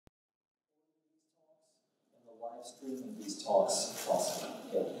live streaming these talks. Awesome.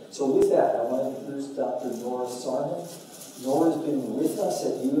 Okay. So with that, I want to introduce Dr. Norah Saarman. Nora's been with us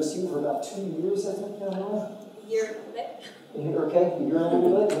at USU for about 2 years, I think, now, Nora? A year and a bit. Okay, a year and a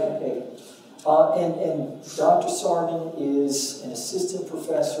little bit? Okay. And Dr. Saarman is an assistant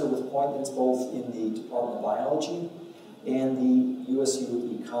professor with appointments both in the Department of Biology and the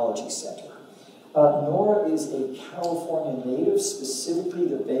USU Ecology Center. Norah is a California native, specifically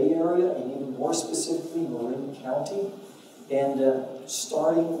the Bay Area, and even more specifically Marin County. And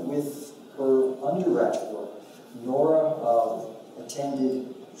starting with her undergraduate work, Norah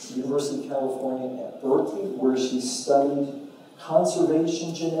attended the University of California at Berkeley, where she studied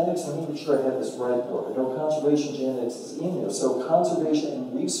conservation genetics. Let me make sure I have this right, Norah. I know conservation genetics is in there. So conservation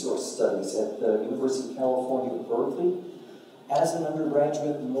and resource studies at the University of California at Berkeley. As an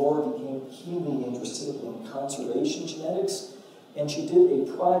undergraduate, Norah became keenly interested in conservation genetics, and she did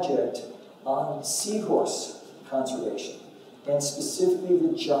a project on seahorse conservation, and specifically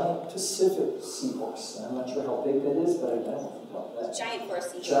the giant Pacific seahorse. And I'm not sure how big that is, but I don't know about that. Giant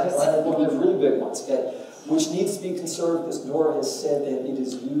horse seahorse. Giant, one of the really big ones, okay, which needs to be conserved because Norah has said that it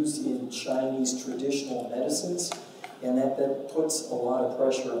is used in Chinese traditional medicines, and that puts a lot of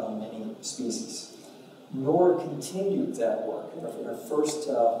pressure on many species. Norah continued that work in her first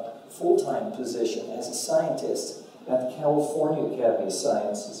full-time position as a scientist at the California Academy of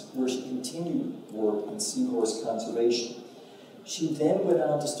Sciences, where she continued work in seahorse conservation. She then went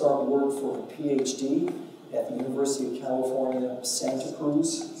on to start work for her PhD at the University of California, Santa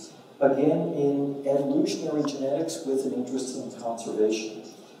Cruz, again in evolutionary genetics with an interest in conservation,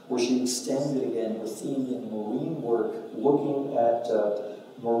 where she extended again her theme in marine work, looking at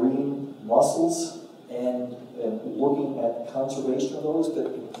marine mussels, and looking at conservation of those, but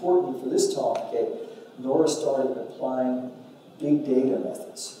importantly for this talk, okay, Norah started applying big data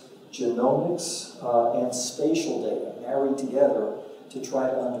methods, genomics and spatial data married together to try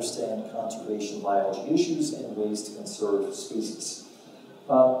to understand conservation biology issues and ways to conserve species.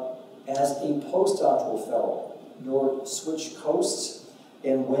 As a postdoctoral fellow, Norah switched coasts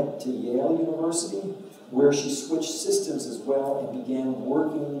and went to Yale University, where she switched systems as well and began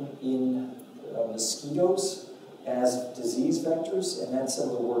working in mosquitoes as disease vectors, and that's some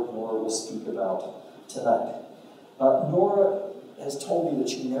of the work Norah will speak about tonight. Norah has told me that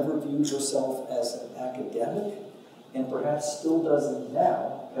she never viewed herself as an academic, and perhaps still doesn't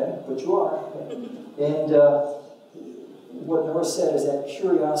now, okay? But you are. Okay? And what Norah said is that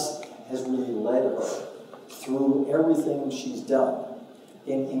curiosity has really led her through everything she's done,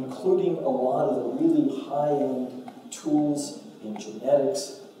 including a lot of the really high-end tools in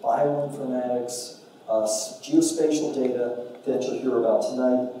genetics, bioinformatics, geospatial data that you'll hear about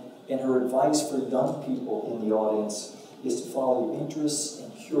tonight. And her advice for young people in the audience is to follow your interests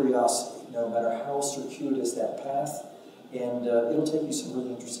and curiosity, no matter how circuitous that path, and it'll take you some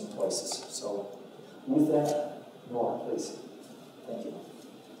really interesting places. So with that, Norah, please. Thank you.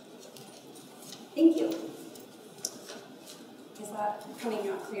 Thank you. Is that coming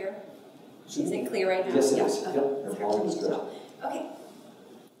out clear? Is it clear right now? Yes, it yeah. is. Okay. Yep. Your is good. Okay.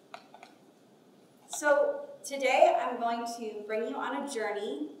 So today I'm going to bring you on a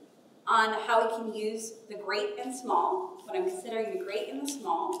journey on how we can use the great and small, what I'm considering the great and the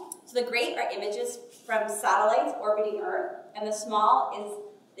small. So the great are images from satellites orbiting Earth, and the small is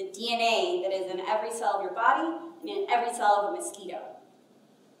the DNA that is in every cell of your body and in every cell of a mosquito.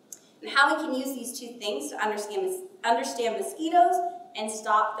 And how we can use these two things to understand mosquitoes and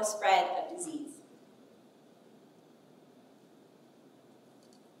stop the spread of disease.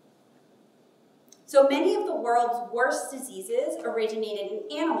 So many of the world's worst diseases originated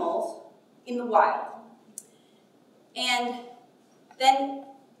in animals in the wild. And then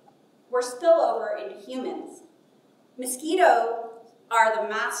were spillover into humans. Mosquitoes are the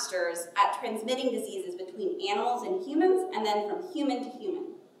masters at transmitting diseases between animals and humans, and then from human to human.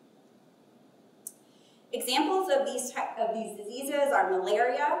 Examples of these diseases are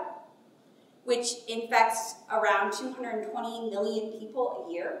malaria, which infects around 220 million people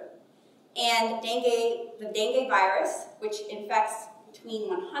a year, and the dengue virus, which infects between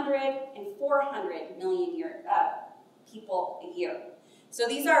 100 and 400 million people a year. So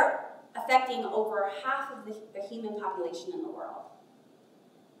these are affecting over half of the human population in the world.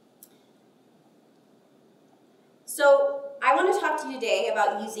 So I want to talk to you today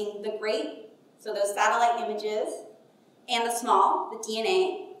about using the great, so those satellite images, and the small, the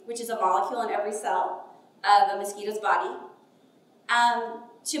DNA, which is a molecule in every cell of a mosquito's body,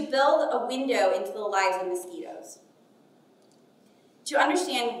 to build a window into the lives of mosquitoes. To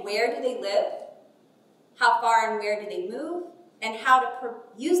understand where do they live, how far and where do they move, and how to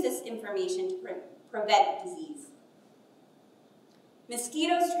use this information to prevent disease.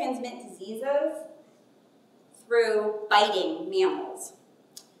 Mosquitoes transmit diseases through biting mammals.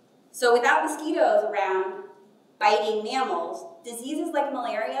 So without mosquitoes around biting mammals, diseases like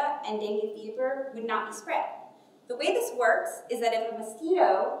malaria and dengue fever would not be spread. The way this works is that if a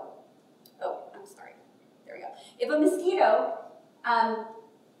mosquito, if a mosquito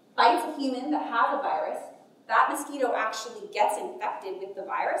bites a human that has a virus, that mosquito actually gets infected with the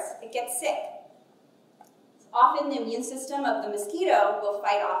virus, it gets sick. Often the immune system of the mosquito will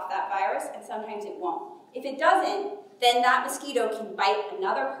fight off that virus, and sometimes it won't. If it doesn't, then that mosquito can bite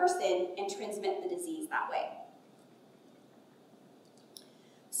another person and transmit the disease that way.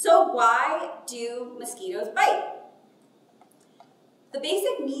 So why do mosquitoes bite? The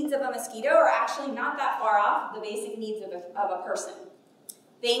basic needs of a mosquito are actually not that far off the basic needs of a person.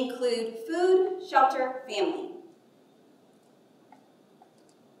 They include food, shelter, family.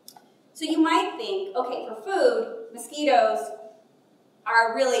 So you might think, okay, for food, mosquitoes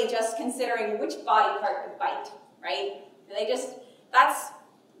are really just considering which body part to bite, right? That's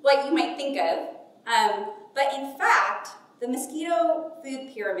what you might think of. But in fact, the mosquito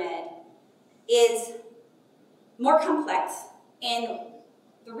food pyramid is more complex, and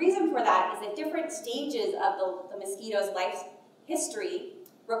the reason for that is that different stages of the mosquito's life history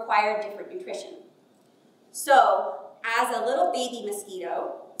require different nutrition. So, as a little baby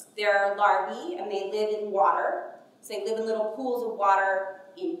mosquito, they're larvae and they live in water. So they live in little pools of water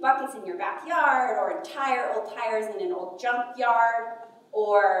in buckets in your backyard, or in old tires in an old junkyard,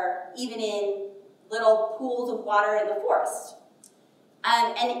 or even in little pools of water in the forest.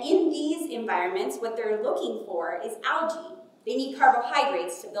 And in these environments, what they're looking for is algae. They need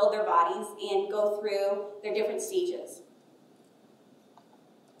carbohydrates to build their bodies and go through their different stages.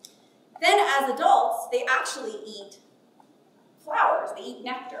 Then as adults, they actually eat flowers, they eat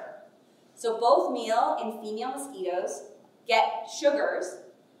nectar. So both male and female mosquitoes get sugars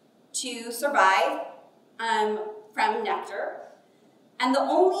to survive from nectar. And the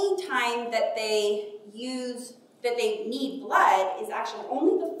only time that they need blood is actually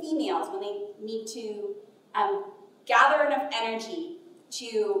only the females, when they need to gather enough energy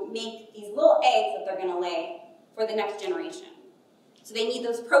to make these little eggs that they're going to lay for the next generation. So they need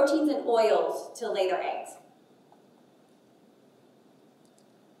those proteins and oils to lay their eggs.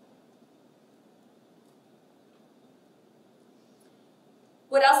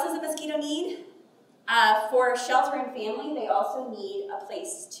 What else does a mosquito need? For shelter and family, they also need a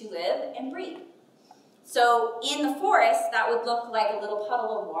place to live and breed. So in the forest, that would look like a little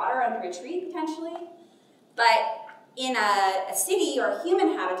puddle of water under a tree, potentially. But in a city or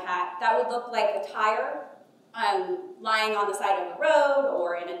human habitat, that would look like a tire lying on the side of a road,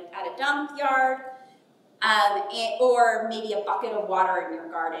 or at a dump yard, or maybe a bucket of water in your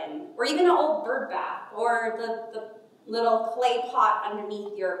garden, or even an old bird bath, or the little clay pot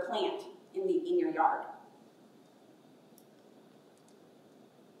underneath your plant in your yard.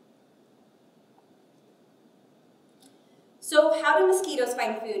 So how do mosquitoes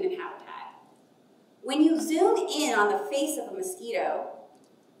find food and habitat? When you zoom in on the face of a mosquito,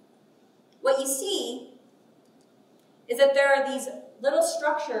 what you see is that there are these little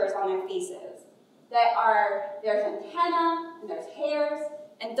structures on their faces there's antenna and there's hairs,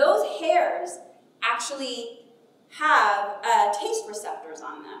 and those hairs actually have taste receptors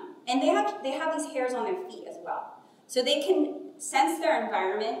on them. And they have these hairs on their feet as well. So they can sense their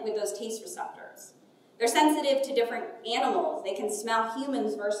environment with those taste receptors. They're sensitive to different animals. They can smell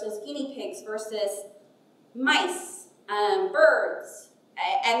humans versus guinea pigs versus mice, birds.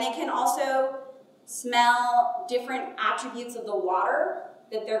 And they can also smell different attributes of the water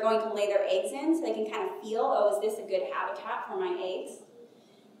that they're going to lay their eggs in, so they can kind of feel, oh, is this a good habitat for my eggs?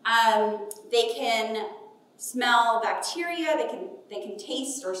 They can smell bacteria. They can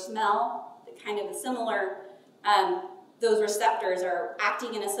taste or smell the kind of a similar. Those receptors are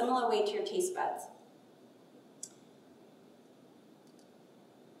acting in a similar way to your taste buds.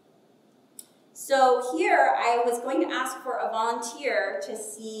 So here, I was going to ask for a volunteer to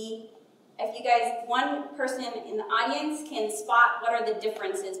see if you guys, one person in the audience, can spot what are the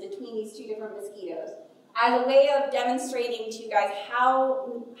differences between these two different mosquitoes, as a way of demonstrating to you guys how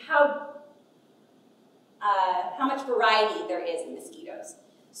much variety there is in mosquitoes.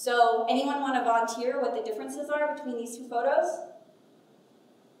 So anyone want to volunteer what the differences are between these two photos?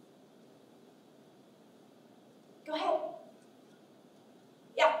 Go ahead.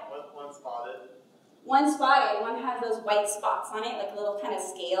 Yeah? One spotted. One spotted. One has those white spots on it, like little kind of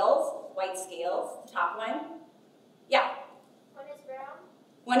scales, white scales, the top one. Yeah? One is brown.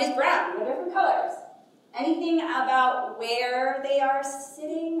 One is brown. What different colors? Anything about where they are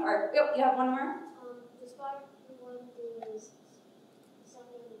sitting? Or, oh, you have one more? part the one that is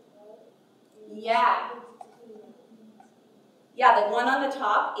sucking blood? Yeah. Yeah, the one on the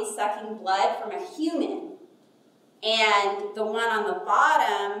top is sucking blood from a human. And the one on the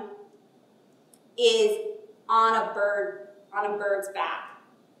bottom is on a bird's back.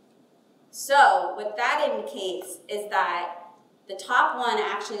 So what that indicates is that the top one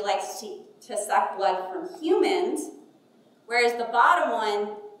actually likes to suck blood from humans, whereas the bottom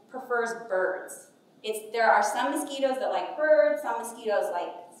one prefers birds. There are some mosquitoes that like birds, some mosquitoes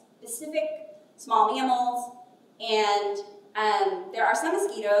like specific small mammals, and there are some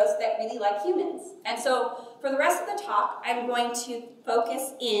mosquitoes that really like humans. And so for the rest of the talk, I'm going to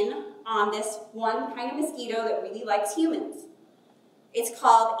focus in on this one kind of mosquito that really likes humans. It's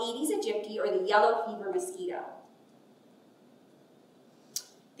called Aedes aegypti, or the yellow fever mosquito.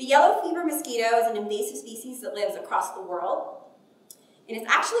 The yellow fever mosquito is an invasive species that lives across the world, and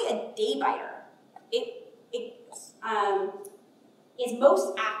it's actually a day biter. It is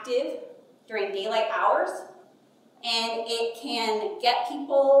most active during daylight hours, and it can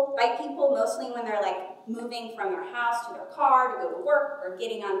bite people mostly when they're like moving from their house to their car to go to work, or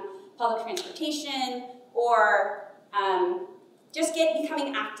getting on public transportation, or just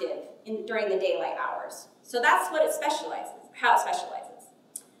becoming active during the daylight hours. So that's how it specializes.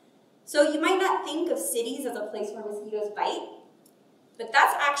 So you might not think of cities as a place where mosquitoes bite, but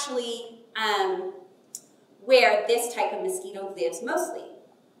that's actually where this type of mosquito lives mostly.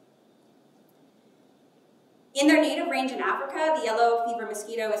 In their native range in Africa, the yellow fever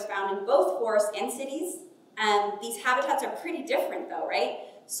mosquito is found in both forests and cities. These habitats are pretty different though, right?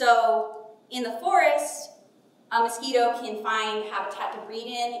 So in the forest, a mosquito can find habitat to breed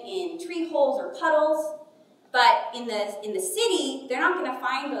in tree holes or puddles. But in the city, they're not going to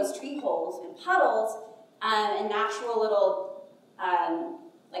find those tree holes and puddles and natural little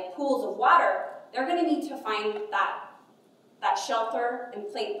like pools of water. They're going to need to find that shelter and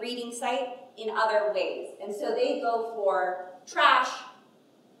breeding site in other ways. And so they go for trash,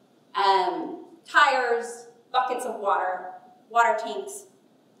 tires, buckets of water, water tanks,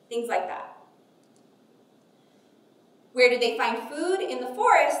 things like that. Where do they find food? In the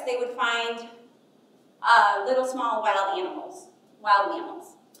forest, they would find little small wild mammals.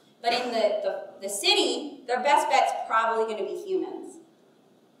 But in the city, their best bet's probably going to be humans.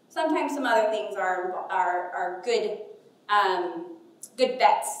 Sometimes some other things are good good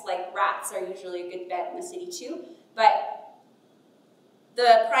bets, like rats are usually a good bet in the city too. But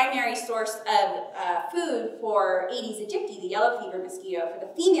the primary source of food for Aedes aegypti, the yellow fever mosquito, for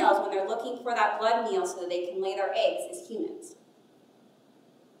the females when they're looking for that blood meal so that they can lay their eggs, is humans.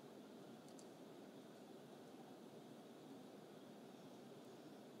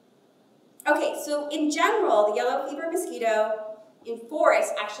 Okay, so in general, the yellow fever mosquito in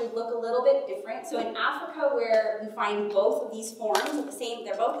forests actually look a little bit different. So in Africa, where you find both of these forms of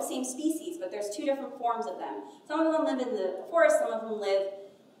they're both the same species, but there's two different forms of them. Some of them live in the forest, some of them live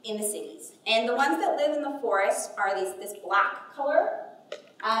in the cities. And the ones that live in the forest are this black color,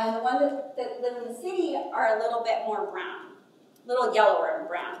 and the ones that live in the city are a little bit more brown, a little yellower and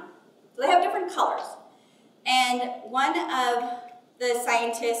brown. So they have different colors. And one of the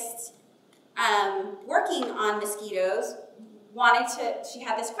scientists working on mosquitoes she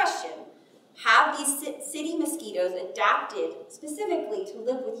had this question: have these city mosquitoes adapted specifically to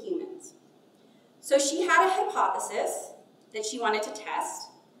live with humans? So she had a hypothesis that she wanted to test.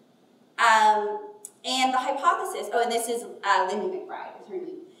 And the hypothesis, and this is Lindy McBride, is her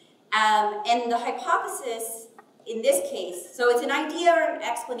name. And the hypothesis in this case, so it's an idea or an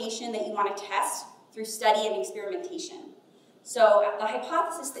explanation that you want to test through study and experimentation. So the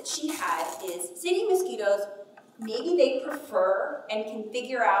hypothesis that she had is city mosquitoes, maybe they prefer and can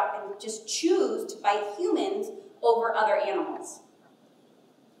figure out and just choose to bite humans over other animals.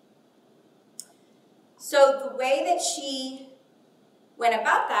 So the way that she went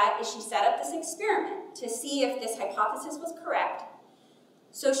about that is she set up this experiment to see if this hypothesis was correct.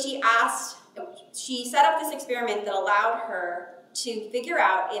 So she set up this experiment that allowed her to figure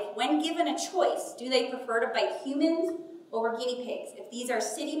out if, when given a choice, do they prefer to bite humans over guinea pigs? If these are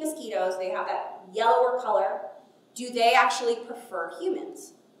city mosquitoes, they have that yellower color, do they actually prefer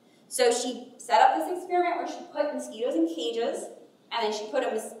humans? So she set up this experiment where she put mosquitoes in cages, and then she put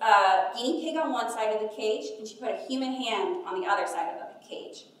a guinea pig on one side of the cage, and she put a human hand on the other side of the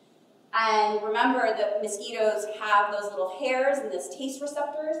cage. And remember that mosquitoes have those little hairs and those taste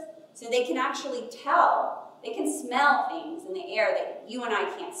receptors, so they can actually tell, they can smell things in the air that you and I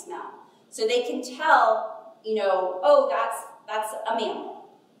can't smell. So they can tell, oh, that's a mammal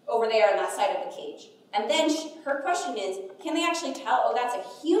over there on that side of the cage. And then her question is, can they actually tell, oh, that's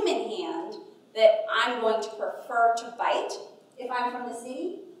a human hand that I'm I'm going to prefer to bite if I'm from the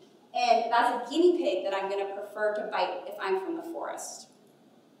city, and that's a guinea pig that I'm going to prefer to bite if I'm from the forest.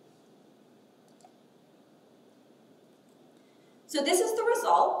 So this is the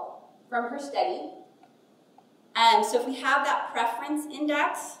result from her study. So if we have that preference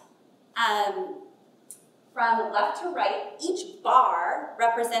index, from left to right, each bar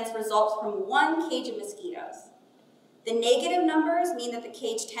represents results from one cage of mosquitoes. The negative numbers mean that the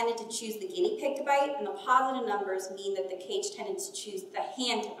cage tended to choose the guinea pig to bite, and the positive numbers mean that the cage tended to choose the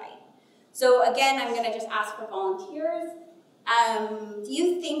hand to bite. So again, I'm going to just ask for volunteers. Do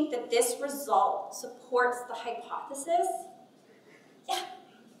you think that this result supports the hypothesis? Yeah.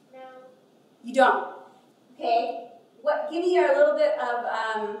 No. You don't. Okay. Give me a little bit of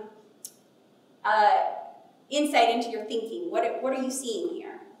insight into your thinking. What are you seeing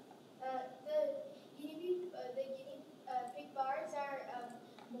here? The guinea pig bars are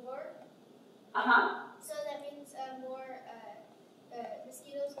more. So that means more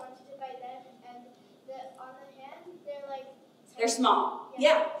mosquitoes wanted to bite them, and on the hand, they're like tiny. They're small.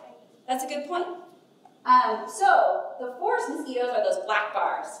 Yeah. Tiny. That's a good point. So the forest mosquitoes are those black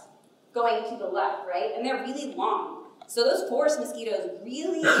bars going to the left, right? And they're really long. So those forest mosquitoes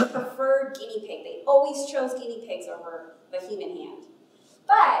really preferred guinea pig. They always chose guinea pigs over the human hand.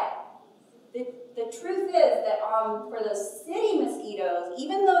 But the truth is that for those city mosquitoes,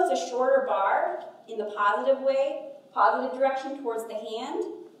 even though it's a shorter bar in the positive way, positive direction towards the hand,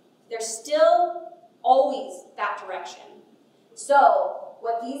 they're still always that direction. So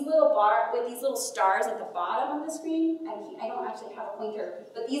what these little stars at the bottom of the screen, I don't actually have a pointer,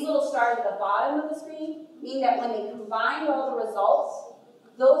 but these little stars at the bottom of the screen mean that when they combine all the results,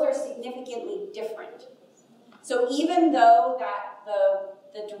 those are significantly different. So even though that the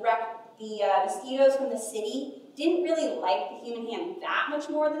mosquitoes from the city didn't really like the human hand that much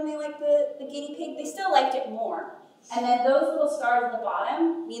more than they liked the guinea pig, they still liked it more. And then those little stars at the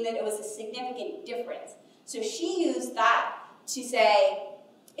bottom mean that it was a significant difference. So she used that to say,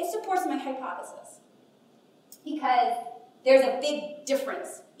 it supports my hypothesis. Because there's a big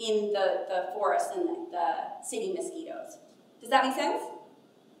difference in the forest and the city mosquitoes. Does that make sense?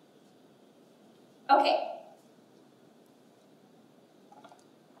 Okay.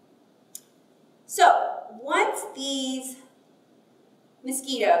 So, once these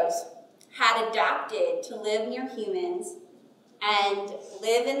mosquitoes had adapted to live near humans and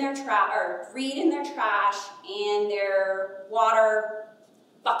live in their trash, or breed in their trash and their water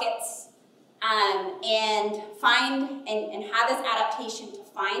buckets, and have this adaptation to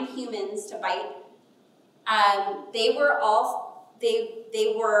find humans to bite, they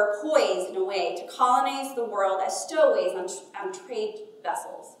were poised in a way to colonize the world as stowaways on trade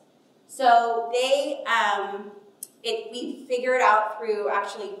vessels. So we figured out through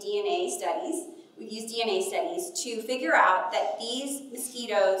actually DNA studies. We've used DNA studies to figure out that these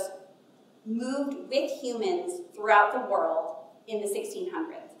mosquitoes moved with humans throughout the world in the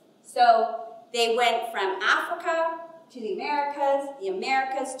 1600s. So they went from Africa to the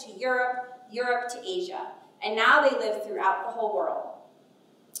Americas to Europe, Europe to Asia. And now they live throughout the whole world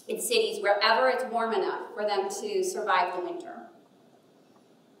in cities wherever it's warm enough for them to survive the winter.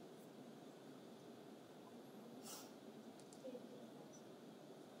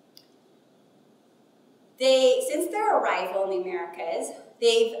 Since their arrival in the Americas,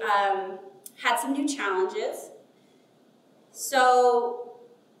 they've had some new challenges. So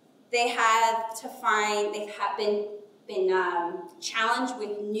they've been challenged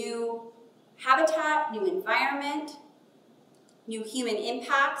with new habitat, new environment, new human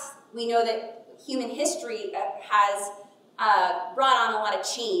impacts. We know that human history has brought on a lot of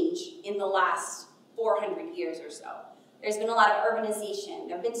change in the last 400 years or so. There's been a lot of urbanization.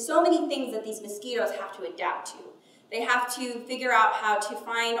 There have been so many things that these mosquitoes have to adapt to. They have to figure out how to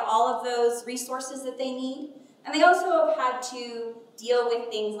find all of those resources that they need. And they also have had to deal with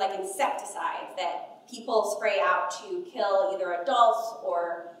things like insecticides that people spray out to kill either adults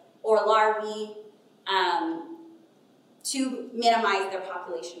or larvae to minimize their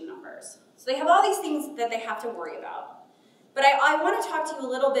population numbers. So they have all these things that they have to worry about. But I want to talk to you a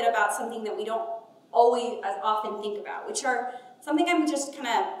little bit about something that we don't always as often think about, which are something I'm just kind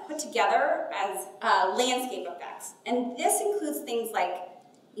of put together as landscape effects. And this includes things like,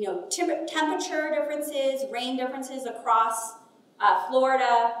 you know, temperature differences, rain differences across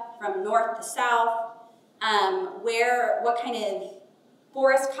Florida from north to south, what kind of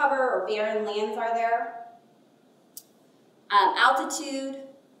forest cover or barren lands are there, altitude,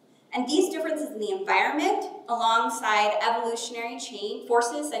 and these differences in the environment alongside evolutionary chain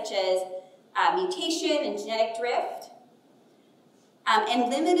forces such as mutation and genetic drift, and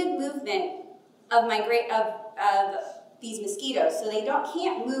limited movement of these mosquitoes. So they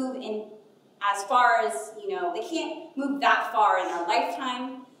can't move in as far as, they can't move that far in their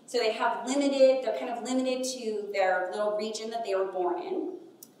lifetime. So they're kind of limited to their little region that they were born in.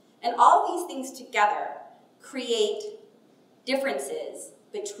 And all these things together create differences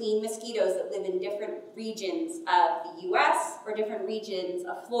between mosquitoes that live in different regions of the US or different regions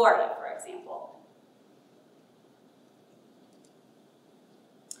of Florida, for example.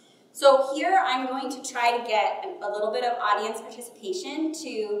 So here I'm going to try to get a little bit of audience participation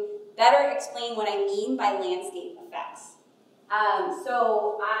to better explain what I mean by landscape effects.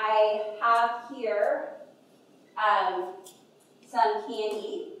 So I have here some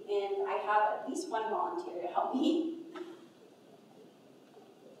candy, and I have at least one volunteer to help me.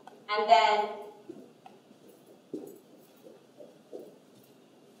 And then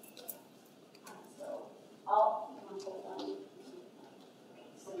I'll hold on.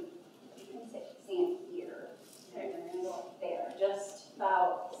 So you can stand here. And we're going to go up there, just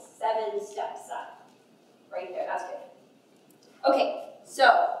about 7 steps up. Right there, that's good. Okay,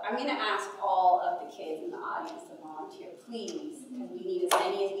 so I'm going to ask all of the kids in the audience to volunteer, please, because we need as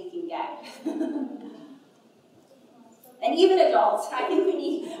many as we can get. And even adults, I think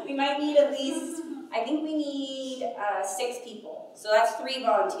we might need at least, I think we need 6 people. So that's 3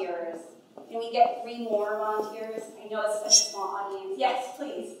 volunteers. Can we get 3 more volunteers? I know it's such a small audience. Yes,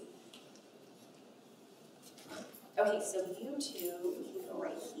 please. Okay, so you 2, you can go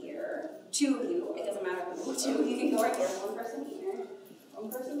right here. 2 of you, it doesn't matter who, 2, you can go right here. 1 person here,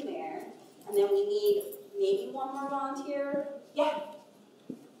 1 person there. And then we need maybe 1 more volunteer. Yeah.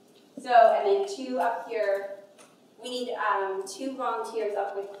 So, and then 2 up here. We need 2 volunteers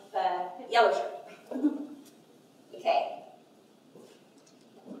up with the yellow shirt. Okay.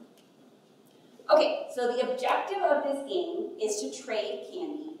 Okay, so the objective of this game is to trade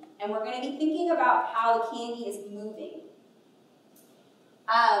candy. And we're going to be thinking about how the candy is moving.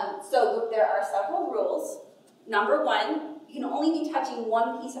 So there are several rules. Number 1, you can only be touching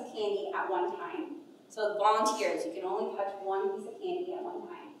 1 piece of candy at one time. So volunteers, you can only touch 1 piece of candy at one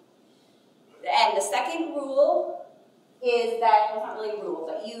time. And the second rule is that, well, it's not really a rule,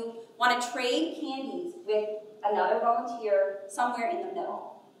 but you want to trade candies with another volunteer somewhere in the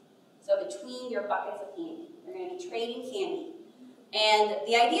middle. So between your buckets of candy. You're going to be trading candy. And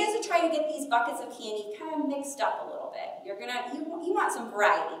the idea is to try to get these buckets of candy kind of mixed up a little bit. You want some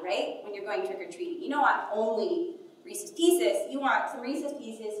variety, right? When you're going trick-or-treating. You don't want only Reese's Pieces. You want some Reese's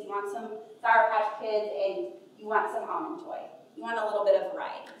Pieces, you want some Sour Patch Kids, and you want some Almond Joy. You want a little bit of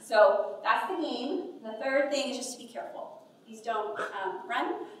variety. So that's the game. The third thing is just to be careful. Please don't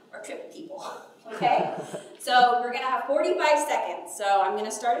run or trip people, okay? So we're going to have 45 seconds. So I'm going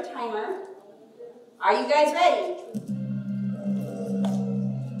to start a timer. Are you guys ready?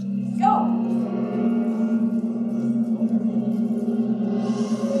 Go.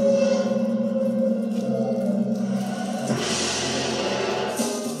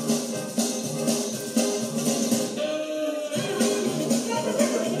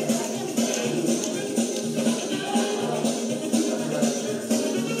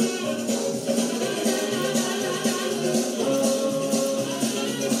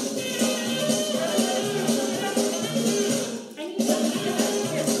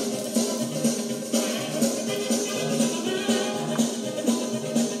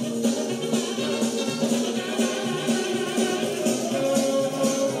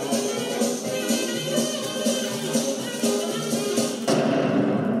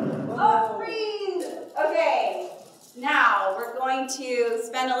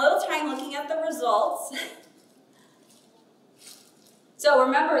 So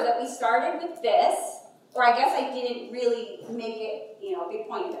remember that we started with this, or I guess I didn't really make it, a big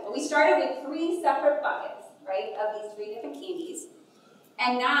point of it, but we started with 3 separate buckets, right, of these 3 different candies.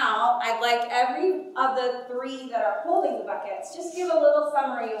 And now I'd like every of the 3 that are holding the buckets, just give a little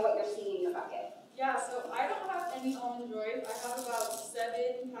summary of what you're seeing in your bucket. Yeah, so I don't have any Almond Joys. I have about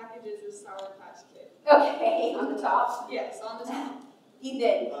 7 packages of Sour Patch Kids. Okay, on the top? Yes, on the top.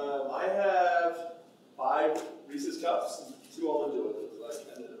 Ethan? I have 5 Reese's Cups and 2 Almond Joys.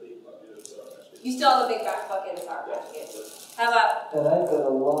 And then a big bucket of Sour Patch Kids. You still have a big back bucket of Sour Patch Kids. How about? And I've got a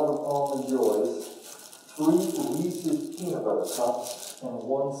lot of Almond Joys, 3 Reese's Peanut Butter Cups, and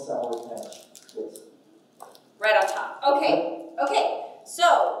 1 Sour Patch Kids. Right on top. Okay, okay.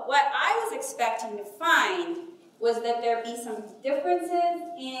 So what I was expecting to find was that there'd be some differences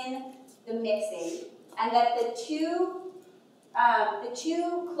in the mixing, and that the two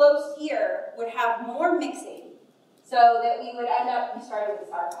close here would have more mixing. So that we would end up, you started with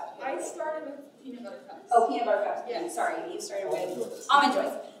Sour Patch Kids. I started with Peanut Butter Cups. Oh, Peanut Butter Cups. Yes. Sorry, you started with Almond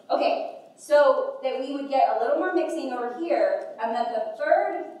Joys. Okay, so so that we would get a little more mixing over here, and that the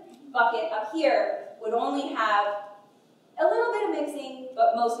third bucket up here would only have a little bit of mixing,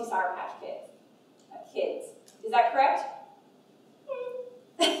 but mostly Sour Patch Kids. Is that correct?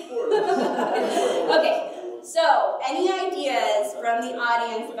 Okay, so any ideas from the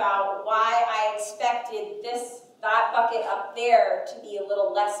audience about why I expected that bucket up there to be a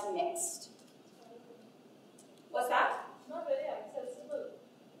little less mixed? What's that? Not very accessible.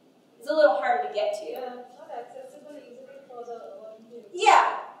 It's a little hard to get to. Yeah, not accessible easily for the volunteers.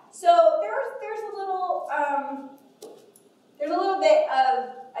 Yeah. So there's a little bit of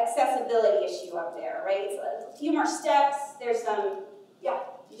accessibility issue up there, right? It's a few more steps. There's some. Yeah.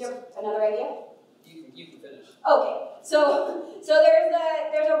 Did you have another idea? You can finish. Okay. So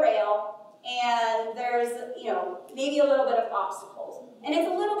there's a rail, and there's maybe a little bit of obstacles, and it's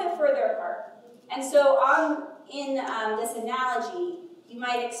a little bit further apart. And so in this analogy, you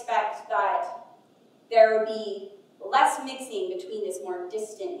might expect that there would be less mixing between these more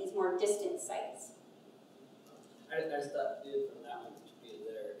distant sites. I just thought from that one to be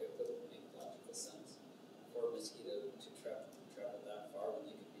there, it wouldn't make logical sense for a mosquito to travel that far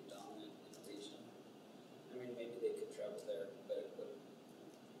when they could be dominant in a region. I mean, maybe they could travel there, but it wouldn't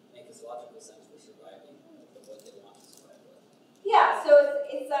make as logical sense for surviving with what they want to survive with. Yeah, so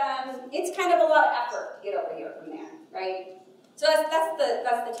it's kind of a lot of effort to get over here from there, right? So that's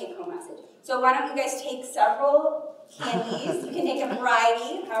the take-home message. So why don't you guys take several candies? You can take a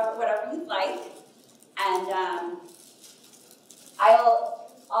variety, whatever you'd like, and I'll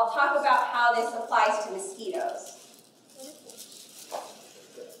talk about how this applies to mosquitoes.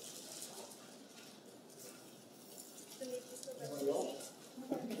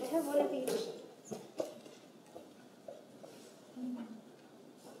 I have one of these.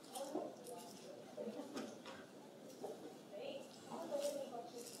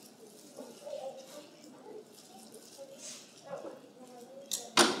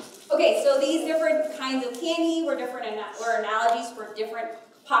 Okay, so these different kinds of candy were analogies for different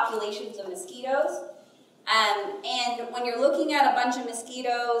populations of mosquitoes. And when you're looking at a bunch of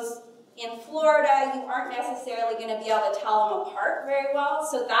mosquitoes in Florida, you aren't necessarily going to be able to tell them apart very well.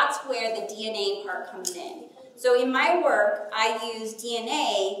 So that's where the DNA part comes in. So in my work, I use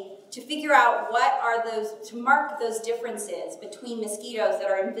DNA to figure out to mark those differences between mosquitoes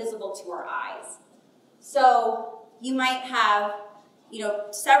that are invisible to our eyes. So you might have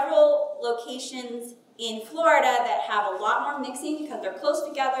several locations in Florida that have a lot more mixing because they're close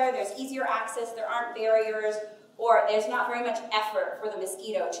together, there's easier access, there aren't barriers, or there's not very much effort for the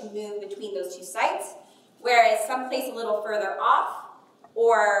mosquito to move between those two sites, whereas someplace a little further off,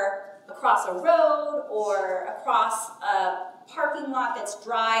 or across a road, or across a parking lot that's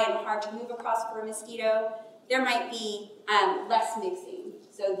dry and hard to move across for a mosquito, there might be less mixing.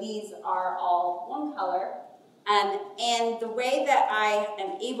 So these are all one color. And the way that I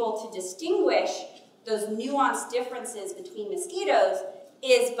am able to distinguish those nuanced differences between mosquitoes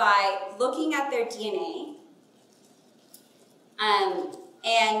is by looking at their DNA.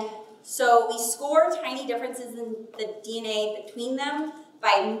 And so we score tiny differences in the DNA between them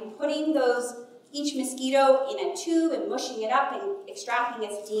by putting each mosquito in a tube and mushing it up and extracting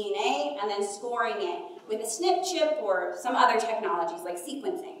its DNA and then scoring it with a SNP chip or some other technologies like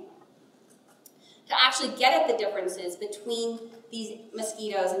sequencing, to actually get at the differences between these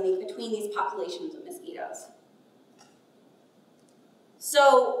mosquitoes and between these populations of mosquitoes.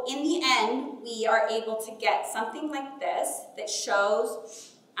 So in the end, we are able to get something like this that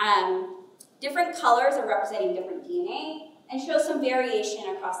shows different colors are representing different DNA and shows some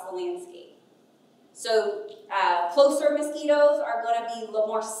variation across the landscape. So closer mosquitoes are going to be a little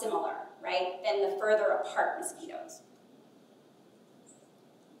more similar, right, than the further apart mosquitoes.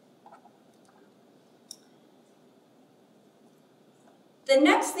 The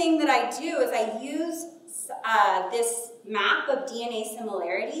next thing that I do is I use this map of DNA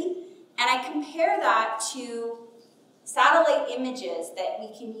similarity, and I compare that to satellite images that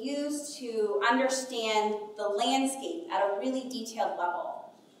we can use to understand the landscape at a really detailed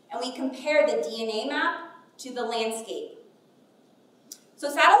level. And we compare the DNA map to the landscape. So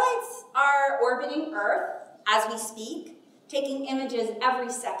satellites are orbiting Earth as we speak, taking images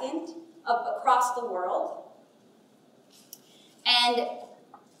every second across the world. And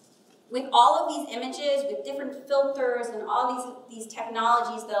with all of these images, with different filters and all these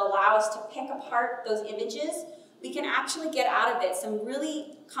technologies that allow us to pick apart those images, we can actually get out of it some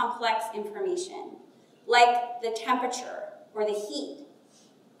really complex information, like the temperature or the heat,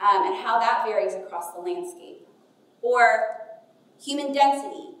 and how that varies across the landscape, or human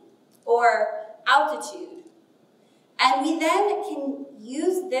density, or altitude. And we then can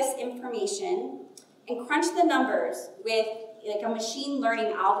use this information and crunch the numbers with like a machine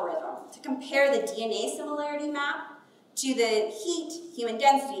learning algorithm to compare the DNA similarity map to the heat, human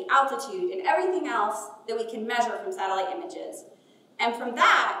density, altitude, and everything else that we can measure from satellite images. And from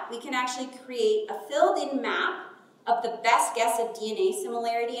that, we can actually create a filled-in map of the best guess of DNA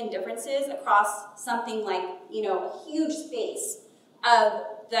similarity and differences across something like, a huge space of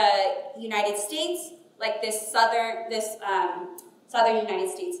the United States, like this southern United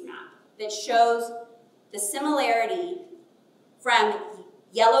States map that shows the similarity from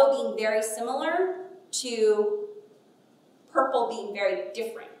yellow being very similar to purple being very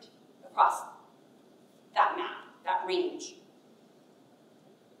different across that map, that range.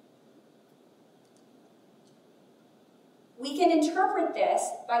 We can interpret this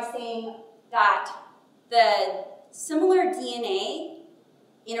by saying that the similar DNA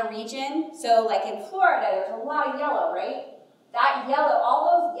in a region, so like in Florida, there's a lot of yellow, right? That yellow,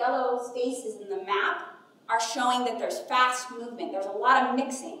 all those yellow spaces in the map are showing that there's fast movement. There's a lot of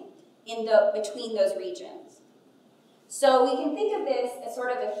mixing between those regions. So we can think of this as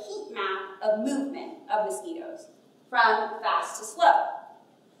sort of a heat map of movement of mosquitoes from fast to slow.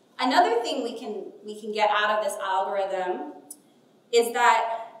 Another thing we can get out of this algorithm is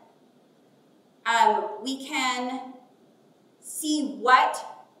that we can see what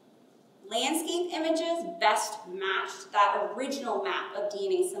landscape images best matched that original map of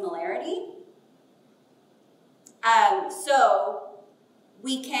DNA similarity. So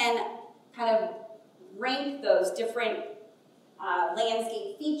we can kind of rank those different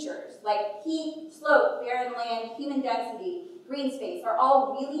landscape features, like heat, slope, barren land, human density, green space are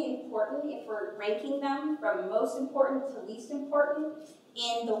all really important if we're ranking them from most important to least important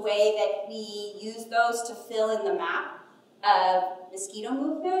in the way that we use those to fill in the map of mosquito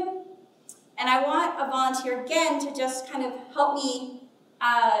movement. And I want a volunteer again to just kind of help me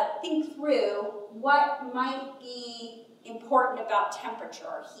think through what might be important about temperature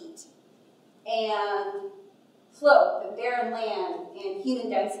or heat and slope and barren land and human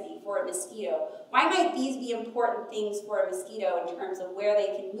density for a mosquito. Why might these be important things for a mosquito in terms of where they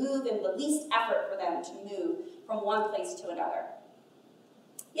can move and the least effort for them to move from one place to another?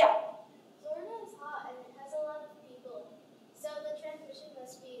 Yeah? Florida is hot and it has a lot of people, so the transmission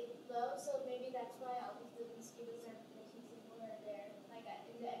must be low, so maybe that's why all of the mosquitoes are pretty similar there, like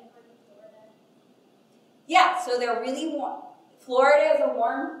in the end part of Florida. Yeah, so they're really warm. Florida is a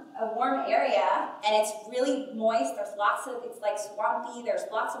warm area, and it's really moist. There's lots of, it's like swampy. There's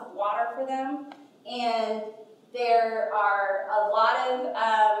lots of water for them, and there are a lot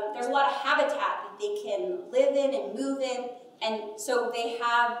of there's a lot of habitat that they can live in and move in, and so they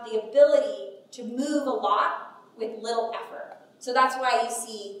have the ability to move a lot with little effort. So that's why you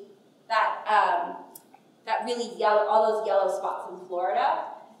see that that really yellow, all those yellow spots in Florida.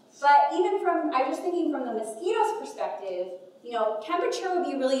 But even from, I was just thinking from the mosquitoes' perspective, temperature would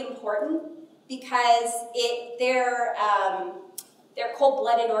be really important because they're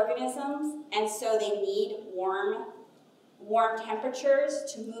cold-blooded organisms, and so they need warm temperatures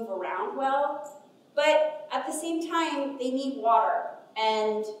to move around well. But at the same time, they need water,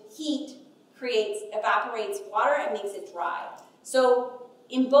 and heat evaporates water and makes it dry. So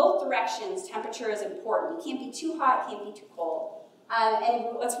in both directions, temperature is important. It can't be too hot, it can't be too cold.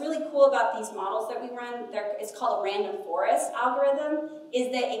 And what's really cool about these models that we run, it's called a random forest algorithm,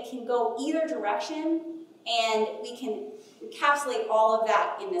 is that it can go either direction, and we can encapsulate all of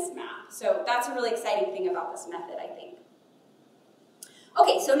that in this map. So that's a really exciting thing about this method, I think.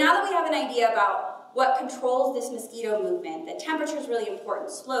 Okay, so now that we have an idea about what controls this mosquito movement, that temperature is really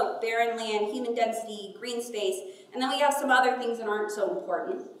important, slope, barren land, human density, green space, and then we have some other things that aren't so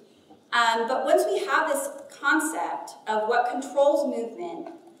important. But once we have this concept of what controls movement,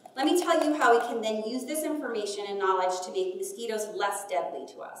 let me tell you how we can then use this information and knowledge to make mosquitoes less deadly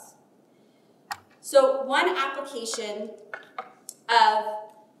to us. So one application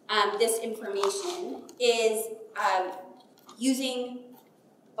of this information is using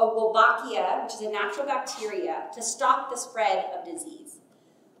a Wolbachia, which is a natural bacteria, to stop the spread of disease.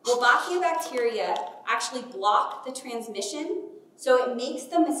 Wolbachia bacteria actually block the transmission, so it makes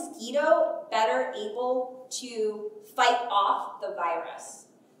the mosquito better able to fight off the virus.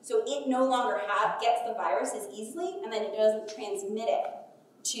 So it no longer gets the virus as easily, and then it doesn't transmit it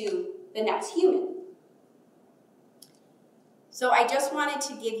to the next human. So I just wanted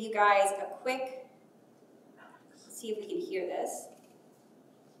to give you guys a quick, let's see if we can hear this.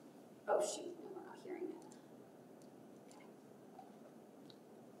 Oh shoot, no, we're not hearing it.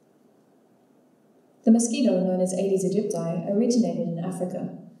 The mosquito known as Aedes aegypti originated in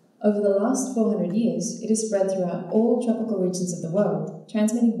Africa. Over the last 400 years, it has spread throughout all tropical regions of the world,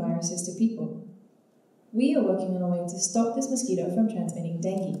 transmitting viruses to people. We are working on a way to stop this mosquito from transmitting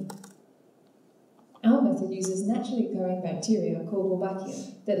dengue. Our method uses naturally occurring bacteria called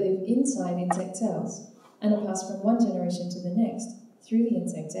Wolbachia that live inside insect cells and are passed from one generation to the next through the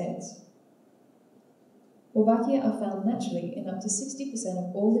insect's eggs. Wolbachia are found naturally in up to 60%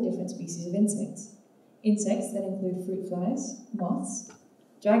 of all the different species of insects. Insects that include fruit flies, moths,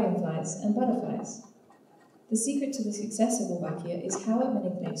 dragonflies, and butterflies. The secret to the success of Wolbachia is how it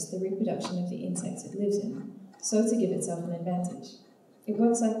manipulates the reproduction of the insects it lives in, so to give itself an advantage. It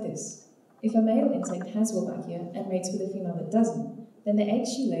works like this. If a male insect has Wolbachia and mates with a female that doesn't, then the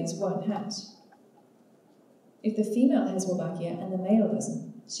eggs she lays won't hatch. If the female has Wolbachia and the male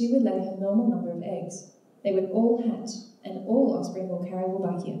doesn't, she would lay her normal number of eggs. They would all hatch, and all offspring will carry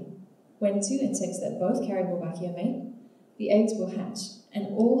Wolbachia. When two insects that both carry Wolbachia mate, the eggs will hatch, and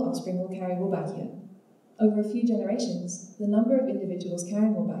all offspring will carry Wolbachia. Over a few generations, the number of individuals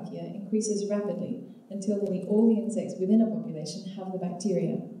carrying Wolbachia increases rapidly until nearly all the insects within a population have the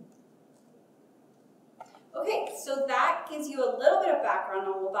bacteria. Okay, so that gives you a little bit of background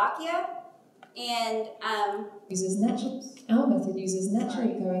on Wolbachia, and our method uses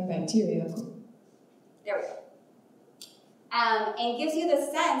naturally occurring bacteria. There we go. And gives you the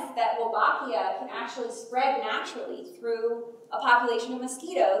sense that Wolbachia can actually spread naturally through a population of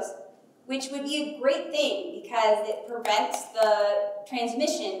mosquitoes, which would be a great thing because it prevents the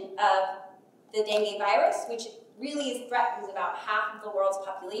transmission of the dengue virus, which really threatens about half of the world's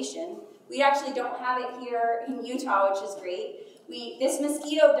population. We actually don't have it here in Utah, which is great. This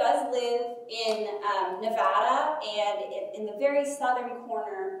mosquito does live in Nevada and in the very southern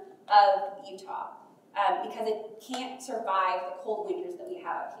corner of Utah. Because it can't survive the cold winters that we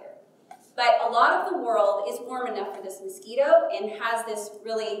have up here. But a lot of the world is warm enough for this mosquito and has this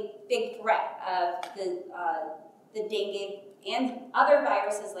really big threat of the dengue and other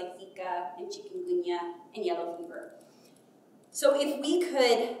viruses like Zika and chikungunya and yellow fever. So if we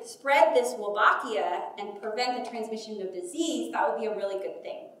could spread this Wolbachia and prevent the transmission of disease, that would be a really good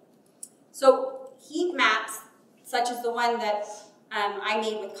thing. So heat maps, such as the one that I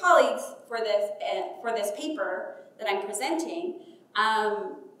made with colleagues for this paper that I'm presenting,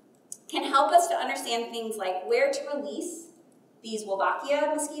 can help us to understand things like where to release these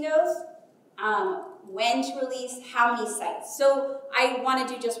Wolbachia mosquitoes, when to release, how many sites. So I want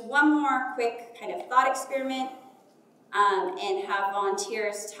to do just one more quick kind of thought experiment and have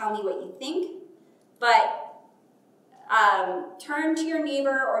volunteers tell me what you think. But turn to your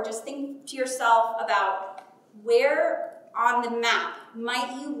neighbor or just think to yourself about where on the map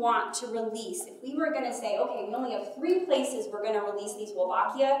might you want to release. If we were going to say, okay, we only have 3 places we're going to release these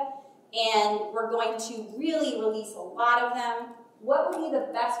Wolbachia, and we're going to really release a lot of them, what would be the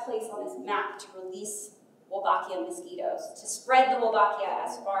best place on this map to release Wolbachia mosquitoes, to spread the Wolbachia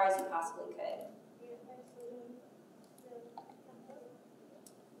as far as you possibly could?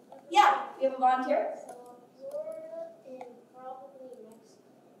 Yeah, we have a volunteer? Florida and probably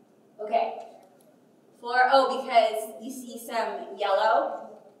Mexico. Okay. Because you see some yellow.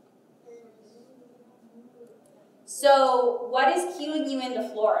 So what is cueing you into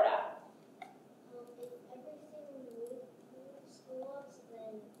Florida? If everything moves schools,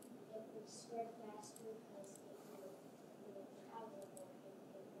 then it would spread faster because it would travel more.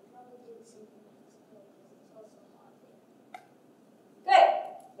 It would probably do the same thing in Mexico because it's also hot there. Good.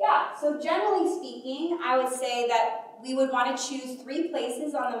 Yeah. So generally speaking, I would say that we would want to choose 3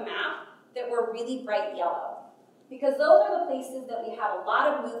 places on the map that were really bright yellow. Because those are the places that we have a lot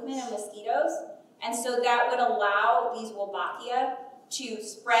of movement of mosquitoes, and so that would allow these Wolbachia to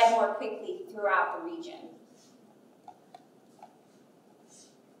spread more quickly throughout the region.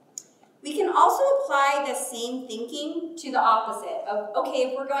 We can also apply the same thinking to the opposite of, okay,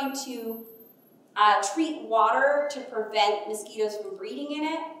 if we're going to treat water to prevent mosquitoes from breeding in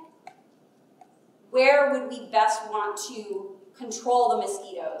it, where would we best want to control the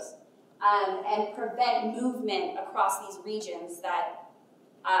mosquitoes? And prevent movement across these regions that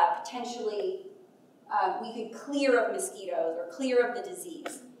potentially we could clear of mosquitoes or clear of the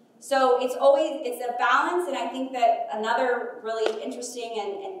disease. So it's a balance, and I think that another really interesting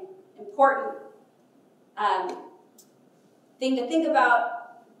and important thing to think about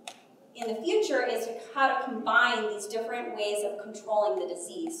in the future is how to combine these different ways of controlling the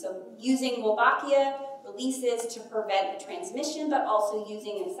disease. So using Wolbachia releases to prevent the transmission, but also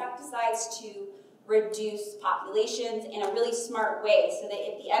using insecticides to reduce populations in a really smart way so that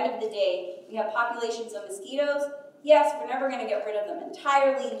at the end of the day, we have populations of mosquitoes. Yes, we're never going to get rid of them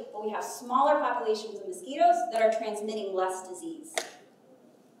entirely, but we have smaller populations of mosquitoes that are transmitting less disease.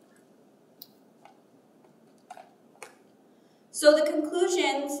 So the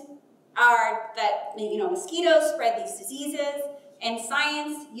conclusions are that mosquitoes spread these diseases, and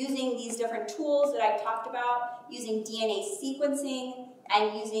science, using these different tools that I talked about, using DNA sequencing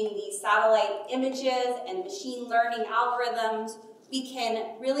and using these satellite images and machine learning algorithms, we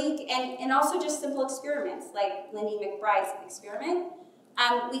can really, and also just simple experiments like Lindy McBride's experiment,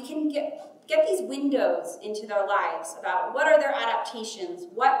 we can get these windows into their lives about what are their adaptations,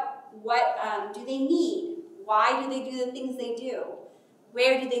 what do they need, why do they do the things they do,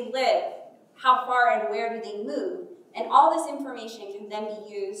 where do they live, how far and where do they move, and all this information can then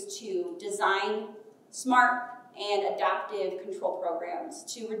be used to design smart and adaptive control programs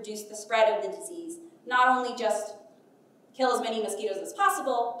to reduce the spread of the disease, not only just kill as many mosquitoes as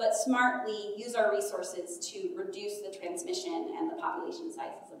possible, but smartly use our resources to reduce the transmission and the population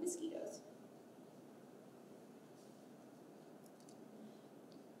sizes of mosquitoes.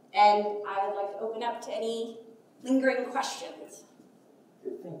 And I would like to open up to any lingering questions.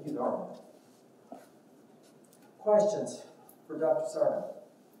 Okay, thank you, Norma. Questions for Dr. Saarman?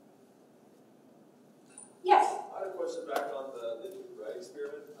 Yes? I had a question back on the Lindy McBride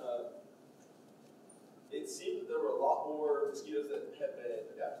experiment. It seemed that there were a lot more mosquitoes that had been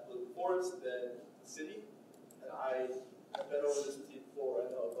adapted to live in forests than the city. And I have been over this with you before,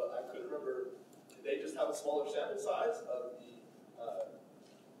 I know, but I couldn't remember, did they just have a smaller sample size of the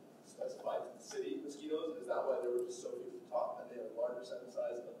specified city mosquitoes? Is that why there were just so few at the top and they have a larger sample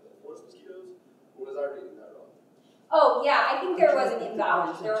size of the forest mosquitoes? Or was I reading that wrong? Oh, yeah, I think there was an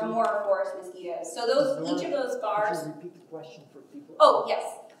imbalance. There were more forest mosquitoes. So each of those bars... Could you repeat the question for people? Oh, yes.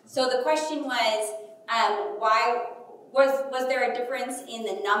 So the question was, why was there a difference in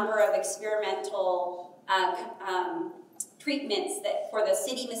the number of experimental treatments for the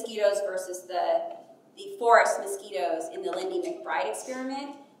city mosquitoes versus the forest mosquitoes in the Lindy McBride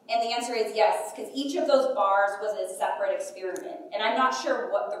experiment? And the answer is yes, because each of those bars was a separate experiment. And I'm not sure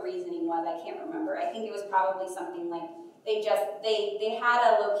what the reasoning was, I can't remember. I think it was probably something like they had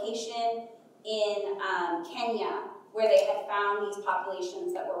a location in Kenya where they had found these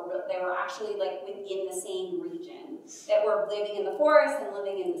populations that were actually like within the same region, that were living in the forest and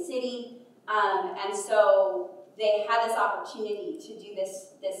living in the city. And so they had this opportunity to do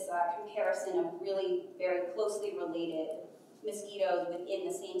this comparison of really very closely related mosquitoes within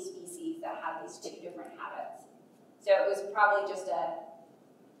the same species that have these two different habits. So it was probably just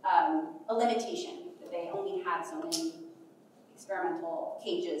a limitation that they only had so many experimental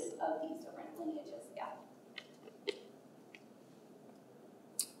cages of these different lineages. Yeah.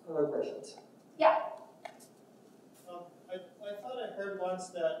 Other questions? Yeah. I thought I heard once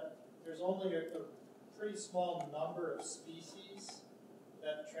that there's only a pretty small number of species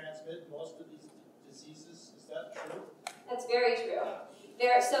that transmit most of these diseases. Is that true? That's very true.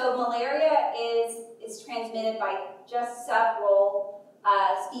 So malaria is transmitted by just several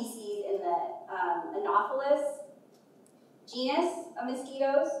species in the Anopheles genus of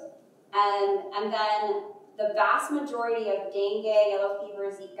mosquitoes, and then the vast majority of dengue, yellow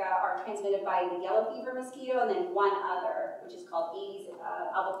fever, Zika are transmitted by the yellow fever mosquito, and then one other, which is called Aedes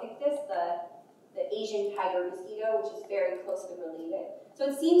albopictus, the Asian tiger mosquito, which is very closely related. So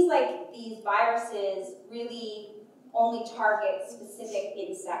it seems like these viruses really only target specific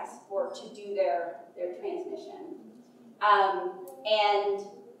insects to do their transmission. And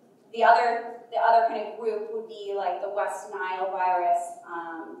the other kind of group would be like the West Nile virus,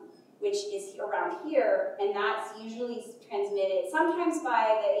 which is around here, and that's usually transmitted sometimes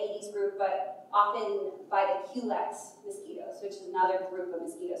by the Aedes group, but often by the Culex mosquitoes, which is another group of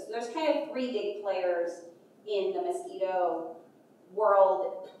mosquitoes. So there's kind of three big players in the mosquito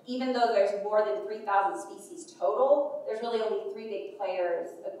world. Even though there's more than 3,000 species total, there's really only three big players,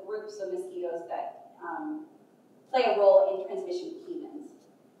 groups of mosquitoes that play a role in transmission to humans.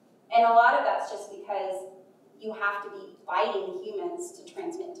 And a lot of that's just because you have to be biting humans to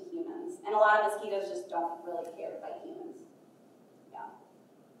transmit to humans. And a lot of mosquitoes just don't really care to bite humans. Yeah.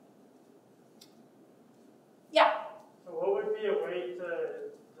 Yeah? So what would be a way to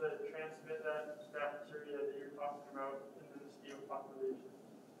transmit that bacteria that you're talking about in the mosquito population?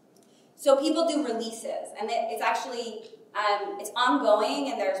 So people do releases, and it's actually, it's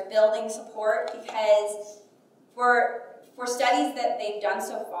ongoing, and there's building support because for studies that they've done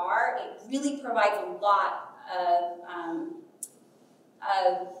so far, it really provides a lot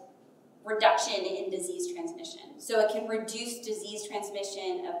of reduction in disease transmission. So it can reduce disease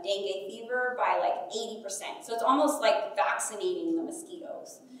transmission of dengue fever by like 80%. So it's almost like vaccinating the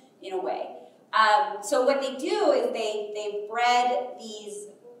mosquitoes in a way. So what they do is they bred these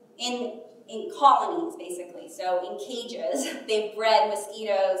in colonies, basically. So in cages, they've bred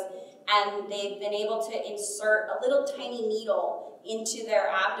mosquitoes, and they've been able to insert a little tiny needle into their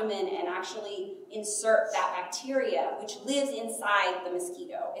abdomen and actually insert that bacteria, which lives inside the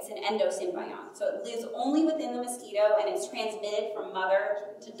mosquito. It's an endosymbiont, so it lives only within the mosquito, and it's transmitted from mother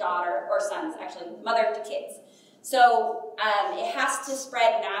to daughter, or sons, actually, mother to kids. So it has to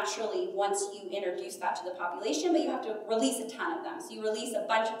spread naturally once you introduce that to the population, but you have to release a ton of them. So you release a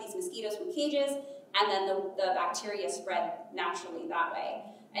bunch of these mosquitoes from cages, and then the bacteria spread naturally that way.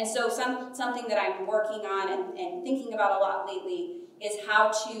 And so something that I'm working on and thinking about a lot lately is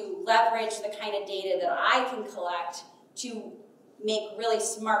how to leverage the kind of data that I can collect to make really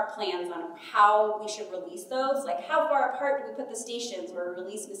smart plans on how we should release those. Like, how far apart do we put the stations where we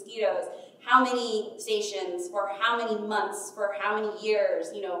release mosquitoes? How many stations for how many months for how many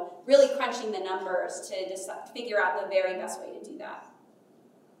years? You know, really crunching the numbers to figure out the very best way to do that.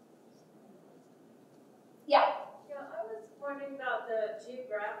 Yeah? Yeah, I was wondering about the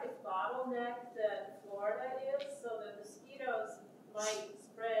geographic bottleneck that Florida is. So the mosquitoes might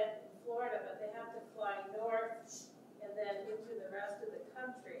spread in Florida, but they have to fly north and then into the rest of the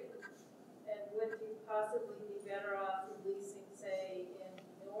country. And would you possibly be better off releasing, say, in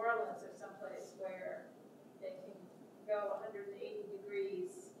New Orleans or someplace where they can go 180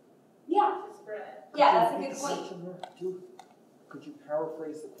 degrees to spread? Yeah, that's a good point. Could you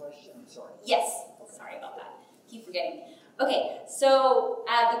paraphrase the question? I'm sorry. Yes. Sorry about that. Keep forgetting. Okay, so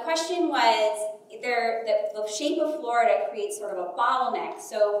the question was, the shape of Florida creates sort of a bottleneck.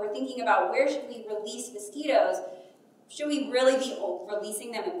 So if we're thinking about where should we release mosquitoes, should we really be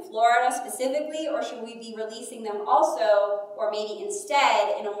releasing them in Florida specifically, or should we be releasing them also, or maybe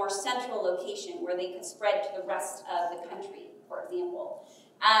instead, in a more central location where they could spread to the rest of the country, for example?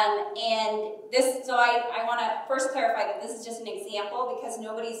 And this, so I want to first clarify that this is just an example because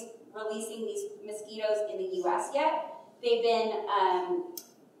nobody's releasing these mosquitoes in the US yet. They've been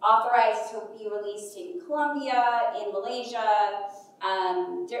authorized to be released in Colombia, in Malaysia,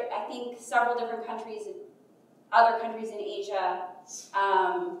 I think several different countries, other countries in Asia.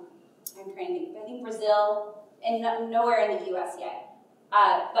 I'm trying to think, I think Brazil, and nowhere in the US yet.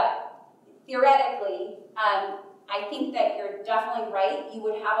 But theoretically, I think that you're definitely right. You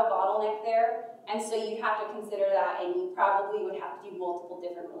would have a bottleneck there. And so you'd have to consider that, and you probably would have to do multiple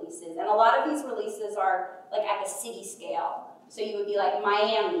different releases. And a lot of these releases are like at the city scale. So you would be like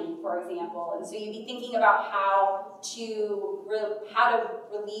Miami, for example. And so you'd be thinking about how to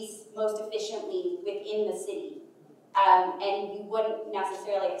release most efficiently within the city. And you wouldn't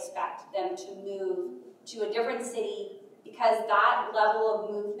necessarily expect them to move to a different city because that level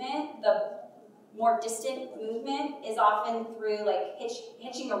of movement, the more distant movement, is often through like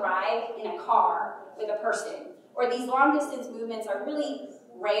hitching a ride in a car with a person. Or these long distance movements are really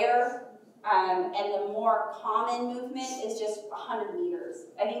rare, and the more common movement is just 100 meters.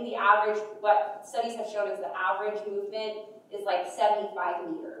 I think the average, what studies have shown is the average movement is like 75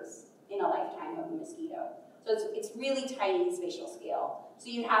 meters in a lifetime of a mosquito. So it's really tiny spatial scale. So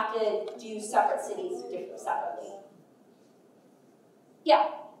you have to do separate cities separately. Yeah?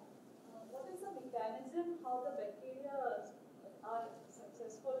 Mechanism how the bacteria are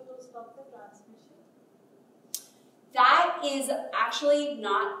successful to stop the transmission? That is actually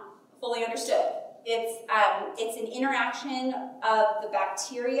not fully understood. It's an interaction of the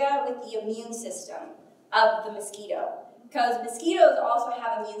bacteria with the immune system of the mosquito. Because mosquitoes also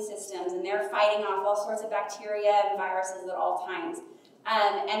have immune systems, and they're fighting off all sorts of bacteria and viruses at all times.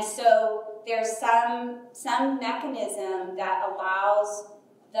 And so there's some mechanism that allows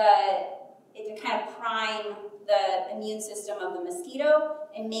it to kind of prime the immune system of the mosquito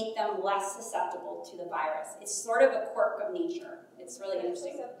and make them less susceptible to the virus. It's sort of a quirk of nature. It's really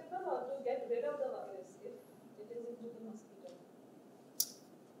interesting. Susceptible or to get rid of the virus if it is into the mosquito?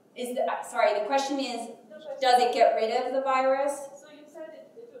 Sorry, the question is, does it get rid of the virus? So you said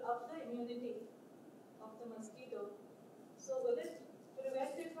it will up the immunity of the mosquito. So will it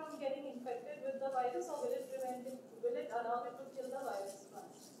prevent it from getting infected with the virus, or will it allow it to kill the virus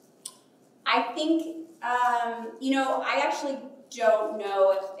once? I think, I actually don't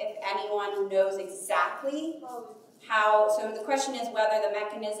know if anyone knows exactly how, so the question is whether the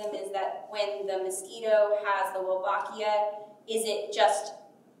mechanism is that when the mosquito has the Wolbachia, is it just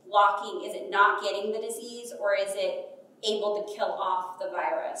blocking, is it not getting the disease, or is it able to kill off the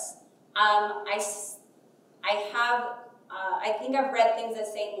virus? I think I've read things that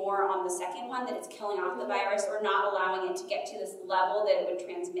say more on the second one, that it's killing off the virus or not allowing it to get to this level that it would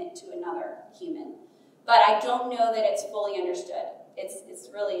transmit to another human. But I don't know that it's fully understood. It's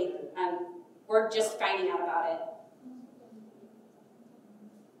really, we're just finding out about it.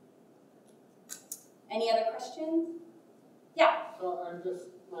 Any other questions? Yeah? So I'm just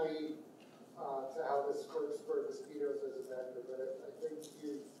naive to how this works for mosquitoes as a vector, but I think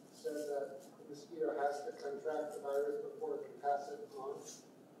you said that the mosquito has to contract the virus before it can pass it on.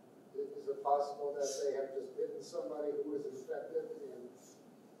 Is it possible that they have just bitten somebody who was infected and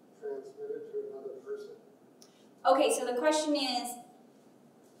transmitted to another person? Okay, so the question is,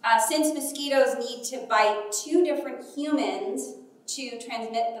 since mosquitoes need to bite two different humans to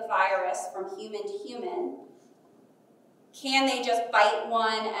transmit the virus from human to human, can they just bite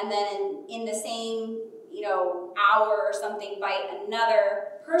one and then in the same, hour or something bite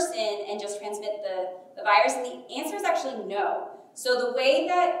another person and just transmit the virus? And the answer is actually no. So the way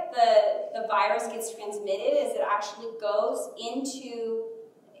that the virus gets transmitted is it actually goes into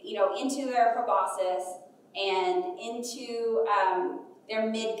their proboscis and into their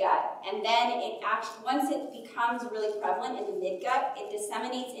midgut, and then once it becomes really prevalent in the midgut, it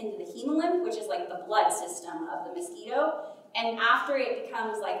disseminates into the hemolymph, which is like the blood system of the mosquito. And after it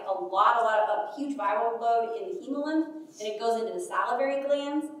becomes like a huge viral load in the hemolymph, then it goes into the salivary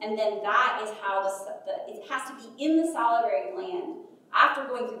glands, and then that is how it has to be in the salivary gland after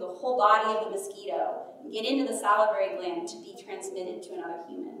going through the whole body of the mosquito and get into the salivary gland to be transmitted to another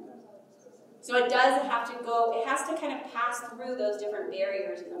human. So it has to kind of pass through those different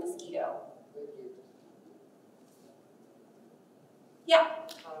barriers in the mosquito. Yeah?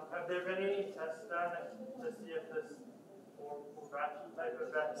 Have there been any tests done to see if this Gathany type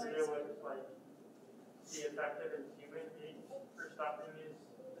of bacteria would be effective in human beings for stopping these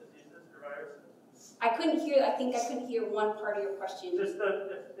diseases or viruses? I think I couldn't hear one part of your question. Just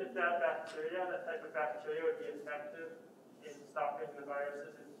if that type of bacteria would be effective in stopping the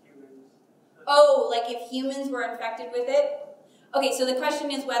viruses in humans. Oh, like if humans were infected with it? Okay, so the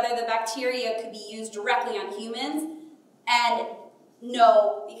question is whether the bacteria could be used directly on humans. And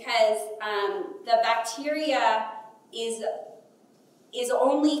no, because the bacteria is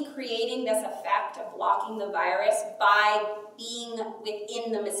only creating this effect of blocking the virus by being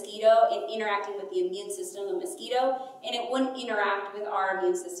within the mosquito and interacting with the immune system of the mosquito, and it wouldn't interact with our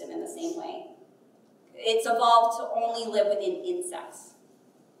immune system in the same way. It's evolved to only live within insects.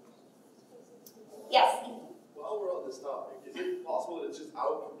 Yes? While we're on this topic, is it possible that it's just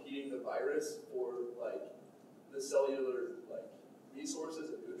out competing the virus for the cellular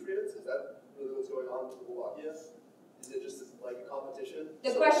resources and nutrients? Is that really what's going on with Wolbachia? Is it just a competition?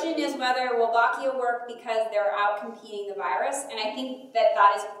 The question is whether Wolbachia work because they're out competing the virus, and I think that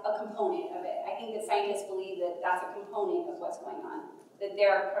is a component of it. I think that scientists believe that that's a component of what's going on, that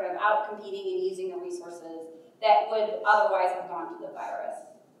they're kind of out competing and using the resources that would otherwise have gone to the virus.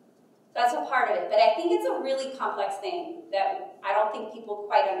 That's a part of it, but I think it's a really complex thing that I don't think people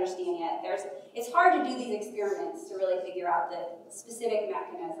quite understand yet. It's hard to do these experiments to really figure out the specific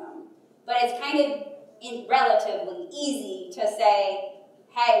mechanism, but it's kind of relatively easy to say,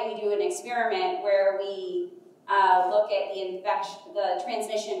 hey, we do an experiment where we look at the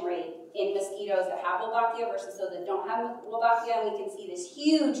transmission rate in mosquitoes that have Wolbachia versus those that don't have Wolbachia, and we can see this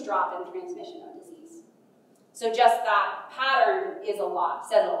huge drop in transmission of disease. So just that pattern says a lot.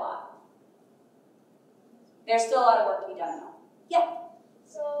 There's still a lot of work to be done though. Yeah?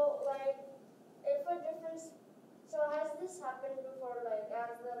 So, has this happened before, as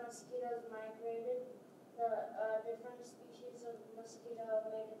the mosquitoes migrated, the different species of mosquito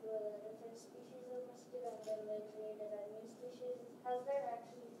mated with a different species of mosquito, and then they created a new species? Has that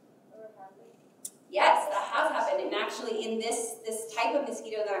actually ever happened? Yes, that has happened. And actually in this type of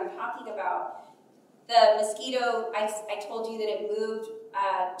mosquito that I'm talking about, the mosquito, I told you that it moved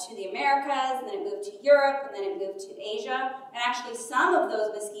to the Americas, and then it moved to Europe, and then it moved to Asia. And actually some of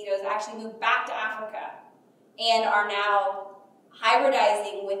those mosquitoes actually moved back to Africa and are now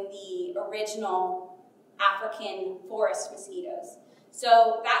hybridizing with the original African forest mosquitoes.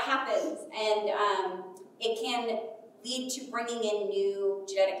 So that happens, and it can lead to bringing in new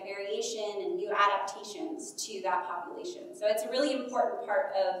genetic variation and new adaptations to that population. So it's a really important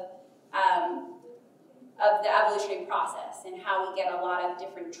part of the evolutionary process and how we get a lot of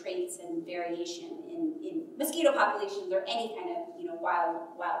different traits and variation in mosquito populations or any kind of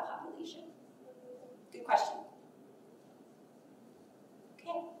wild population. Good question.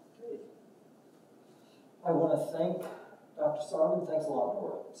 Okay. I want to thank Dr. Saarman. Thanks a lot,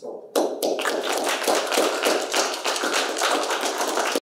 Norah. So.